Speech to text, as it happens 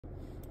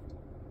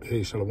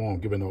Hey, Shalom,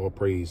 giving all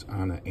praise,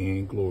 honor,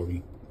 and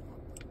glory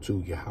to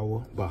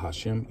Yahweh,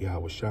 Bahashem,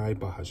 Yahweh Shai,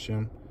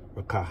 Bahashem,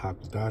 Rakah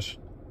HaKadosh.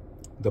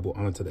 Double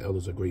honor to the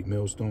elders of Great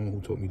Millstone who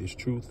taught me this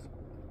truth.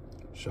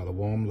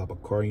 Shalom,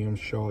 Labakariam,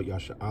 Shah,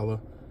 Yasha Allah.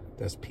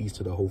 That's peace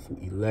to the hopeful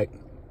elect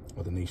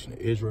of the nation of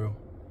Israel.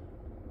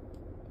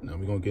 Now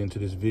we're going to get into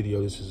this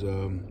video. This is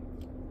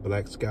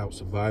Black Scout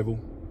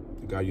Survival.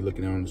 The guy you're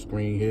looking at on the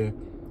screen here.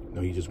 You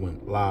know, he just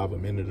went live a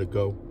minute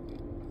ago.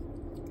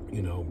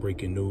 You know,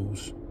 breaking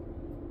news.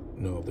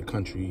 You know, the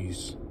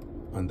country's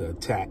under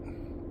attack.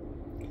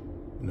 You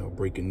know,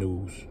 breaking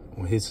news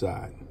on his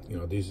side. You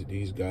know,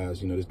 these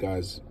guys, you know, this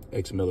guy's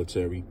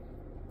ex-military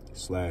 /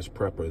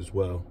 prepper as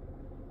well.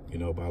 You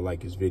know, but I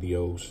like his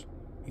videos.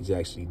 He's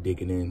actually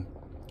digging in.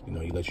 You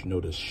know, he lets you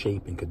know the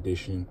shape and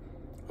condition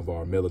of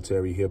our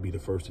military. He'll be the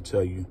first to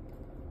tell you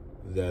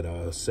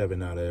that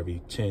 7 out of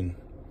every 10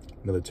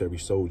 military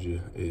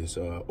soldier is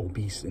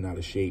obese and out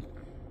of shape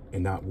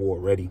and not war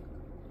ready.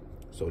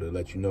 So to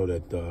let you know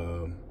that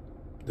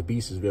the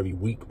beast is very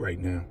weak right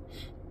now,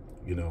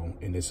 you know,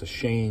 and it's a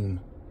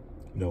shame,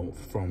 you know,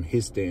 from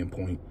his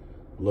standpoint,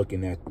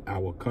 looking at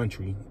our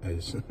country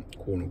as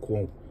quote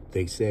unquote,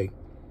 they say,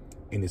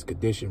 in this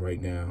condition right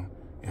now,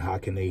 and how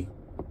can they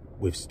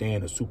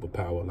withstand a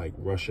superpower like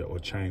Russia or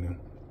China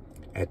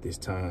at this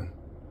time.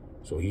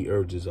 So he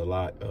urges a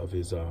lot of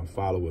his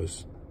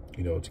followers,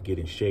 you know, to get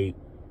in shape,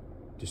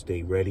 to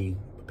stay ready,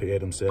 prepare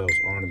themselves,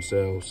 arm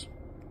themselves,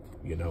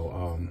 you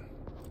know,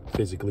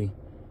 physically,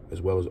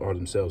 as well as arm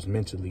themselves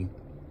mentally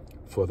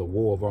for the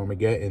war of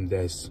Armageddon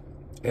that's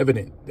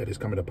evident that is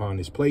coming upon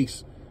this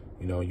place.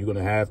 You know, you're going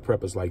to have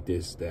preppers like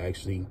this that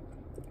actually,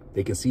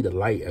 they can see the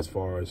light as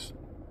far as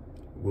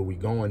where we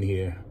going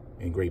here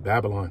in Great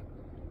Babylon,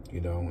 you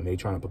know, and they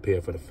trying to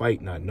prepare for the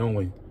fight, not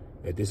knowing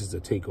that this is a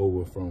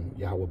takeover from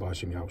Yahweh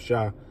Bashem Yahweh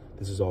Shah.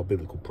 This is all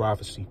biblical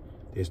prophecy.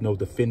 There's no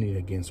defending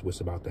against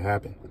what's about to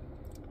happen.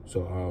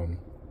 So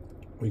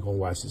we're going to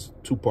watch this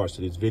 2 parts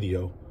to this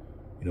video.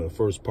 You know, the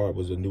first part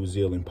was a New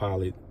Zealand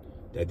pilot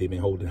that they've been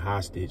holding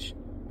hostage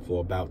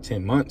for about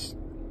 10 months,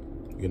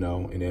 you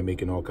know, and they're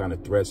making all kind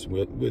of threats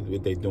with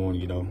what they're doing.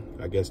 You know,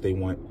 I guess they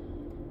want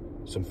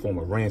some form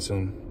of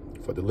ransom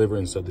for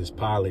deliverance of this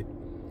pilot.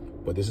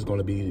 But this is going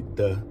to be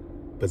the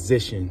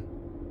position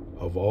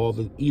of all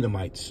the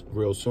Edomites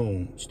real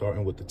soon,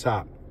 starting with the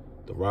top,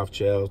 the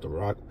Rothschilds, the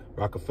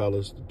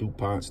Rockefellers, the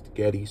DuPonts, the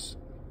Gettys,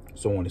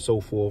 so on and so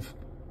forth.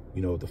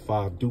 You know, the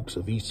 5 dukes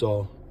of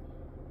Esau,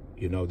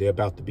 you know, they're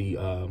about to be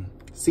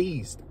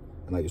seized.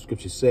 And like the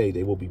scriptures say,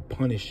 they will be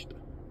punished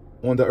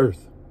on the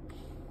earth.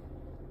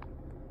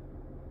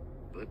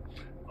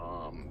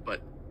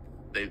 But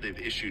they've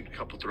issued a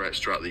couple threats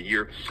throughout the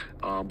year.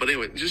 But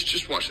anyway,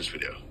 just watch this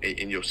video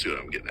and you'll see what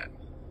I'm getting at.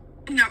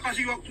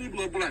 Kasih waktu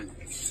 2 bulan.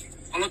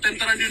 Kalau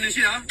tentara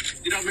Indonesia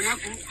tidak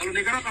mengaku, kalau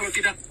negara kalau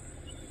tidak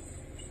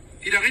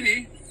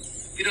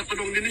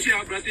tolong Indonesia,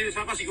 berarti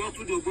saya kasih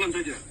waktu 2 bulan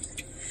saja.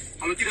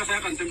 Kalau tidak saya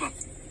akan tembak.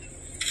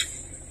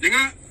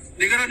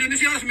 Negara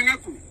Indonesia harus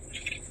mengaku.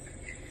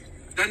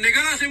 Dan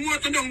negara semua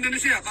tolong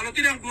Indonesia. Kalau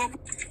tidak 2 bulan.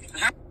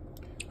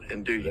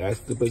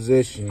 That's the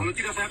position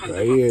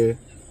right here.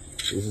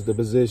 This is the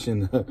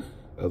position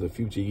of the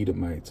future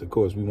Edomites. Of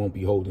course, we won't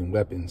be holding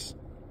weapons.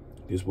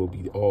 This will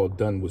be all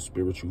done with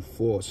spiritual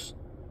force,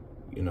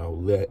 you know,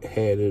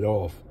 headed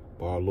off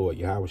by our Lord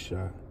Yahweh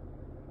Shai.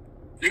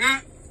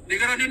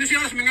 Negara Indonesia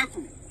harus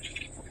mengaku.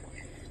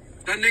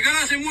 Dan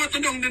negara semua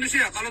tolong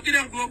Indonesia. Kalau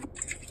tidak 2 bulan.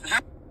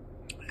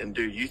 And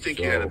dude, you think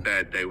you had a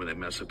bad day when they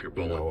mess up your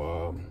bullet? You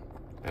know,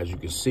 as you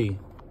can see,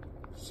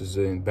 this is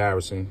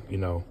embarrassing. You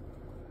know,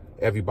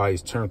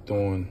 everybody's turned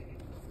on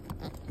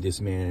this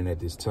man at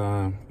this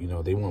time. You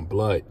know, they want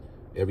blood.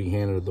 Every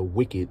hand of the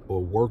wicked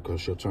or worker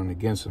shall turn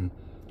against him.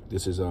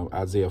 This is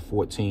Isaiah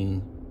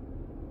 14,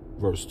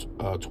 verse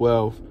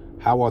 12.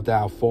 How art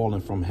thou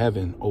fallen from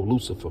heaven, O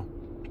Lucifer,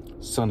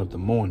 son of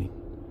the morning?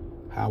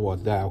 How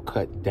art thou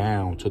cut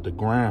down to the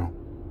ground,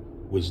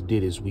 which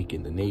didst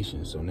weaken the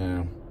nation? So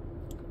now,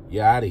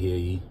 you're out of here,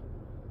 ye.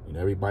 You know,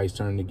 everybody's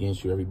turning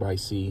against you. Everybody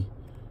see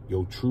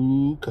your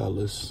true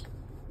colors.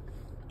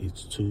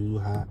 It's too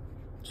hot,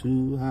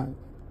 too hot,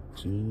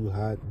 too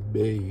hot,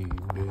 baby.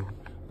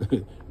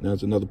 Now,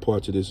 it's another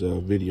part to this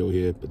video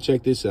here. But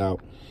check this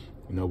out,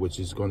 you know, which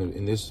is going to,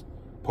 in this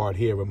part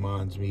here,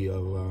 reminds me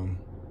of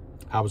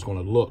how it's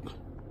going to look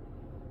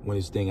when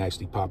this thing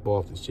actually pop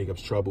off, this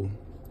Jacob's Trouble,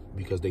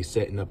 because they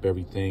setting up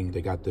everything.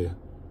 They got the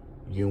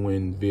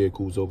UN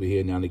vehicles over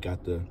here. Now they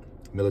got the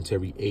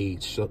military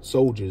age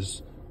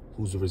soldiers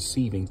who's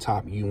receiving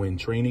top UN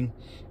training.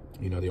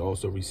 You know, they're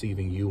also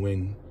receiving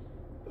UN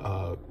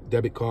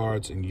debit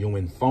cards and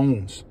UN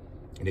phones.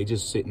 And they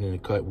just sitting in the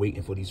cut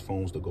waiting for these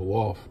phones to go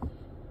off.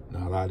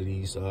 Now, a lot of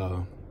these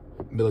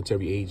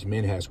military age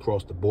men has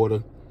crossed the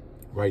border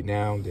right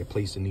now. They're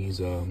placed in these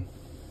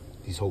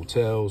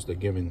hotels. They're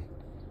giving,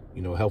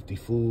 you know, healthy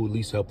food, at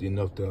least healthy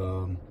enough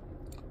to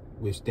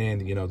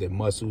withstand, you know, their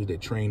muscles, their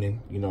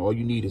training. You know, all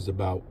you need is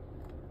about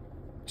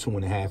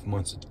 2.5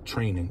 months of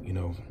training. You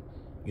know,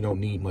 you don't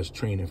need much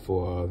training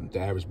for the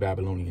average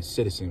Babylonian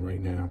citizen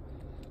right now.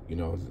 you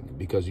know,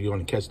 because you're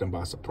going to catch them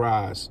by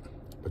surprise,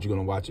 but you're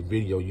going to watch a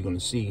video, you're going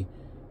to see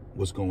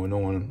what's going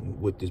on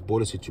with this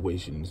border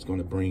situation. It's going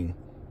to bring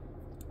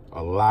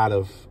a lot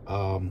of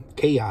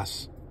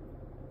chaos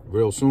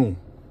real soon.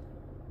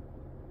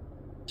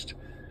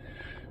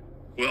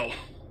 Well,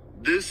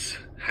 this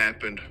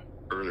happened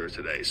earlier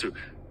today. So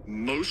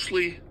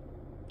mostly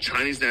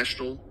Chinese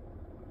national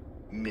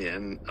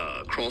men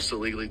crossed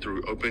illegally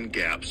through open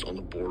gaps on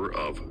the border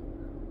of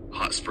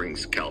Hot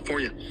Springs,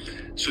 California.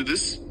 So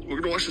we're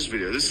going to watch this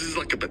video. This is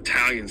like a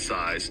battalion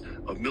size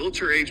of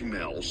military-age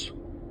males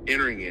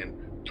entering in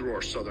through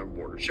our southern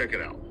border. Check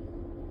it out.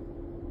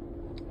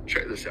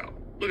 Check this out.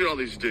 Look at all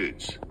these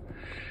dudes.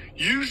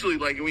 Usually,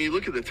 like when you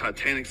look at the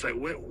Titanic, it's like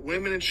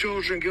women and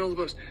children get on the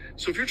boats.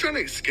 So if you're trying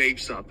to escape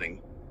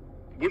something,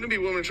 wouldn't it be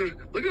women and children?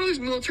 Look at all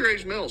these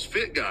military-age males,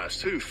 fit guys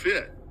too,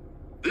 fit.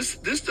 This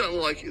doesn't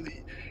look like,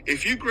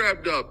 if you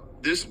grabbed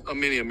up this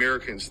many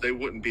Americans, they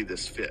wouldn't be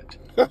this fit.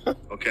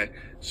 Okay,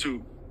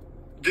 so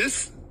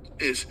this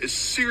is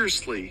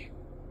seriously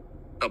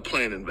a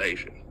planned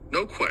invasion.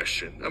 No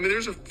question. I mean,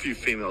 there's a few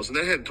females, and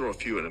they had to throw a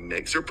few in a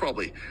mix. They're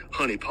probably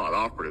honeypot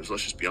operatives.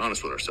 Let's just be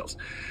honest with ourselves.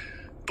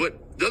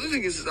 But the other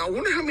thing is I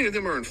wonder how many of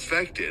them are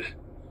infected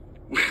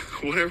with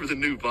whatever the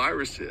new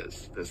virus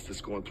is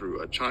that's going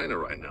through China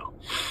right now.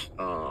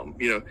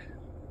 You know,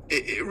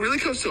 it really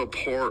comes to a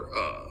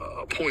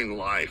point in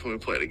life. Let me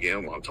play it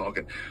again while I'm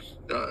talking.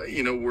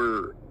 You know,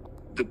 where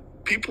the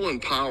people in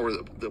power,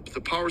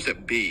 the powers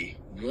that be,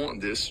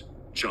 want this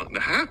junk to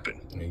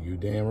happen. And you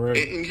damn right.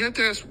 And you have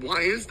to ask,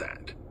 why is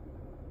that?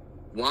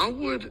 Why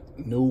would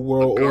New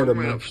World Order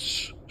have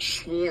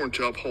sworn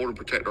to uphold and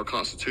protect our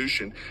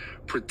Constitution,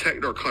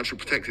 protect our country,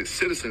 protect its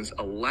citizens,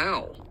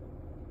 allow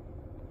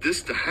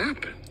this to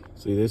happen?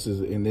 See, this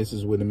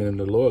is where the men of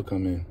the Lord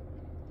come in.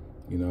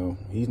 You know,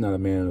 he's not a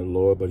man of the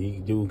Lord, but he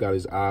do got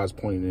his eyes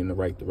pointed in the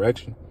right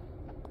direction.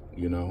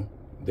 You know,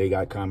 they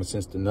got common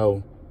sense to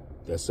know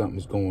that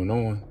something's going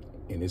on,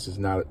 and this is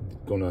not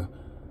gonna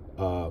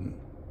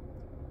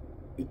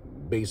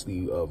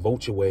basically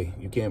vote your way.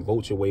 You can't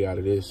vote your way out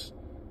of this.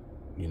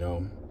 You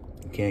know,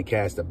 you can't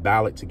cast a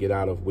ballot to get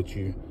out of what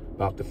you're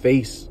about to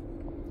face.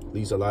 At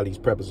least a lot of these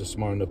preppers are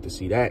smart enough to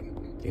see that.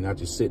 They're not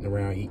just sitting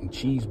around eating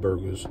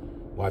cheeseburgers,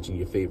 watching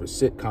your favorite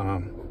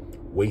sitcom,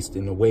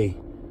 wasting away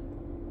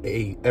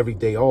every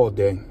day, all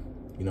day.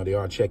 You know, they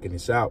are checking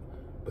this out.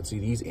 But see,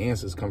 these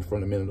answers come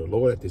from the men of the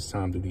Lord at this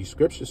time through these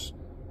scriptures.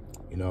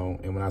 You know,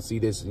 and when I see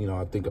this, you know,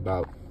 I think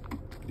about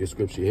this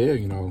scripture here.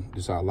 You know,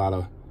 this is how a lot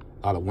of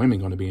women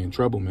going to be in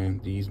trouble, man.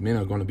 These men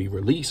are going to be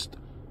released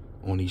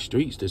on these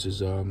streets. This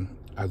is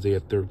Isaiah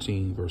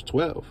 13 verse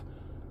 12.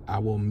 I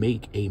will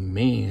make a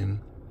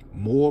man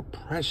more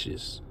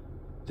precious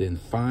than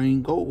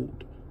fine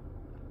gold,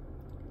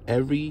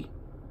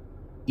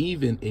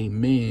 even a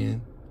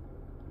man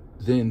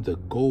than the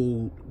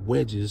gold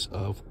wedges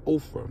of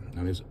Ophir.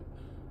 Now, there's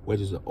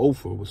wedges of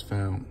Ophir was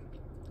found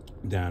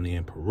down there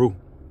in Peru.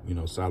 You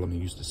know,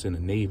 Solomon used to send a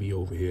navy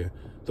over here.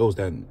 Those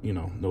that, you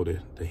know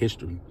the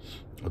history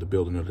of the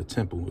building of the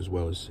temple, as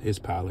well as his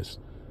palace,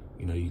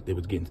 you know, they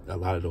was getting a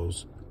lot of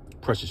those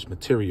precious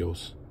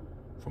materials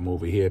from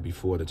over here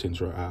before the 10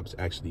 tribes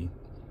actually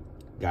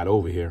got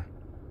over here.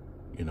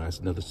 You know, that's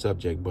another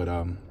subject. But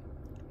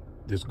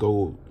this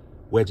gold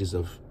wedges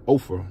of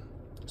Ophir,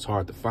 it's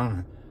hard to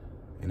find.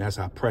 And that's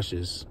how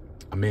precious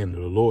a man of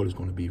the Lord is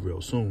going to be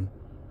real soon.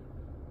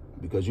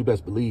 Because you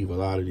best believe a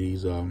lot of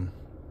these, you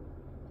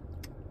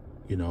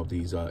know,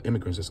 these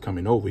immigrants that's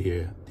coming over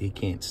here, they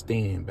can't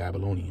stand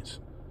Babylonians.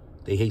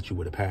 They hate you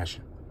with a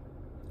passion.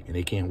 And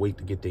they can't wait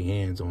to get their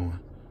hands on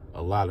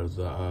a lot of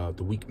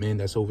the weak men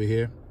that's over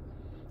here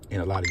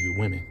and a lot of you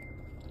women.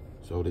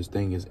 So this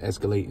thing is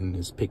escalating,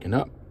 it's picking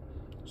up.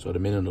 So the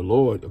men of the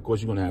Lord, of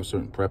course, you're going to have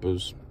certain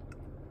preppers,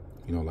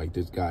 you know, like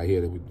this guy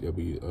here that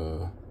we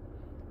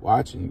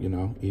watching. You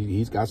know,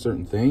 he's got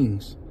certain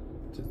things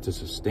to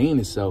sustain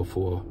himself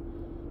for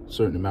a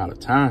certain amount of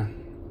time,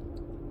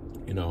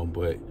 you know.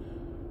 But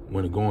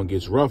when the going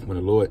gets rough, when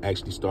the Lord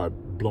actually start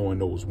blowing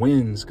those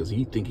winds, because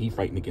he think he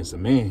fighting against a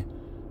man,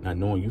 not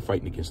knowing you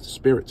fighting against the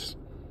spirits.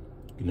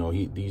 You know,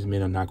 these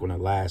men are not going to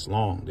last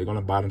long. They're going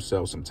to buy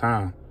themselves some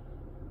time,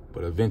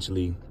 but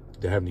eventually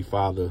the Heavenly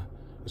Father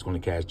is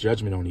going to cast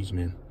judgment on these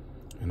men,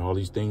 and all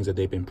these things that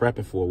they've been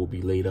prepping for will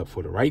be laid up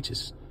for the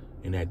righteous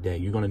in that day.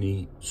 You're going to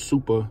need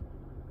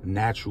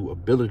supernatural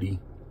ability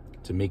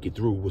to make it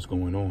through what's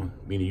going on.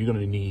 Meaning you're going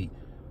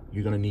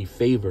to need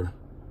favor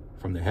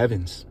from the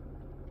heavens.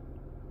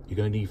 You're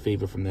going to need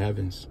favor from the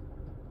heavens,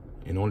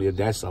 and only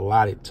that's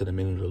allotted to the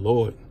men of the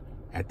Lord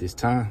at this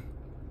time.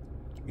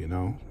 You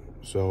know,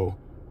 so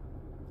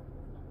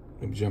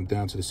let me jump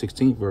down to the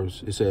 16th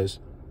verse. It says,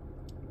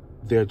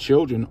 their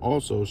children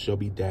also shall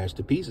be dashed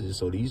to pieces.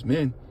 So these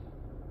men,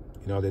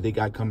 you know, that they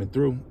got coming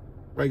through,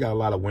 right, got a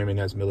lot of women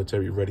that's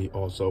military ready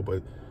also,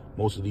 but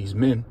most of these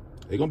men,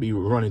 they're going to be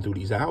running through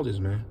these houses,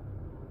 man.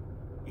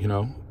 You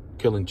know,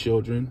 killing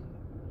children,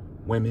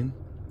 women,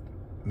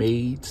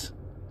 maids,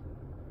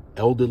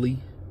 elderly,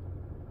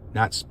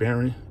 not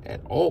sparing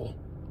at all.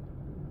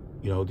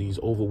 You know, these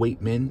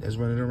overweight men that's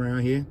running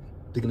around here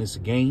thinking it's a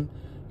game.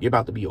 You're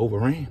about to be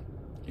overran.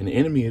 And the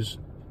enemy is,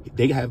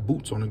 they have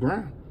boots on the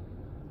ground.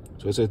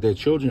 So it says their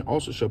children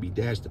also shall be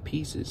dashed to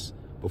pieces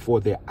before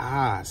their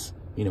eyes.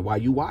 Meaning, while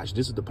you watch,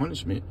 this is the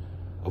punishment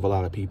of a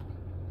lot of people.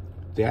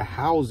 Their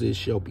houses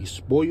shall be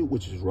spoiled,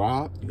 which is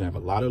robbed. You're going to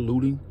have a lot of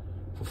looting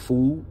for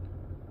food,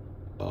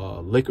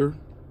 liquor,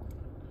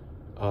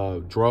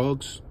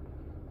 drugs,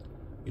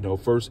 you know,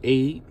 first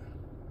aid,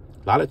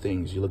 a lot of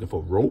things. You're looking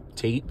for rope,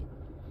 tape,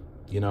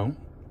 you know,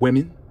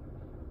 women.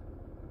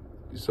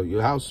 So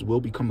your house will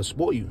become a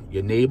spoil.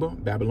 Your neighbor,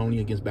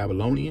 Babylonian against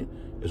Babylonian,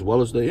 as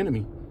well as the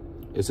enemy.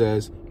 It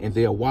says, and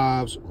their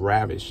wives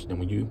ravished. And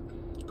when you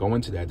go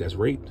into that, that's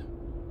raped.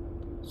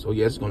 So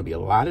yes, it's going to be a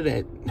lot of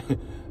that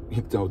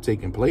you know,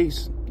 taking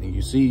place. And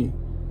you see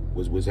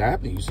what's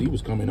happening. You see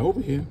what's coming over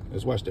here.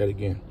 Let's watch that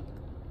again.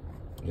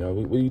 You know,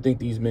 what do you think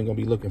these men going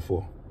to be looking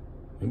for?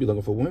 They'll be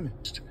looking for women.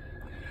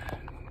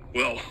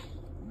 Well,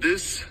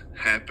 this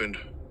happened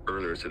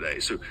earlier today.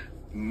 So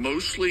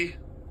mostly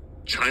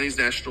Chinese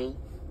national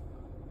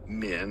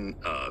men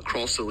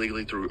crossed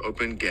illegally through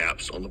open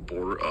gaps on the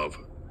border of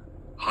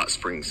Hot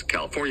Springs,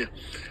 California.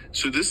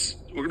 So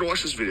we're gonna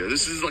watch this video.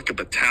 This is like a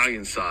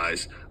battalion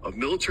size of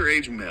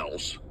military-age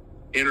males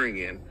entering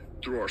in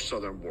through our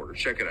southern border.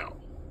 Check it out.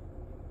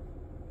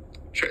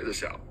 Check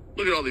this out.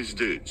 Look at all these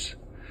dudes.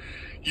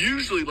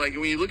 Usually, like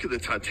when you look at the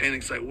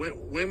Titanic, it's like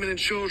women and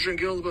children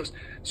get on the boats.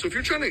 So if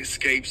you're trying to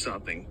escape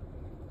something,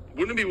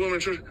 wouldn't it be women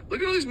and children?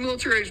 Look at all these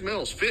military-age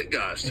males, fit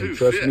guys too. And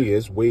trust me,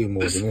 it's way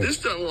more than this. This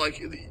doesn't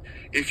like,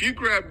 if you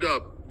grabbed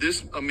up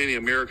this many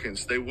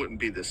Americans, they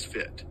wouldn't be this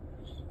fit.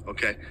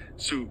 Okay,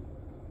 so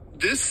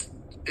this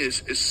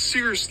is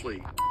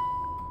seriously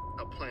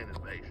a planned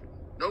invasion,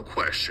 no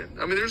question.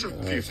 I mean, there's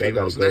a few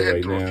females. They had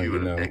to throw a few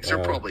in the mix.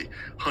 They're probably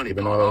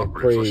honeypot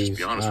operators. Let's just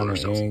be honest with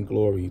ourselves. And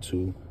glory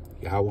to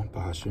Yahweh,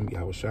 Bahashim,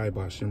 Yahweh Shai,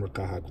 Bahashim,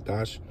 Rakah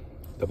HaKodash.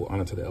 Double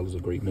honor to the elders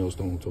of Great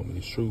Millstone who told me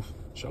this truth.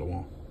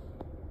 Shalom.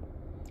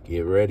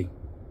 Get ready.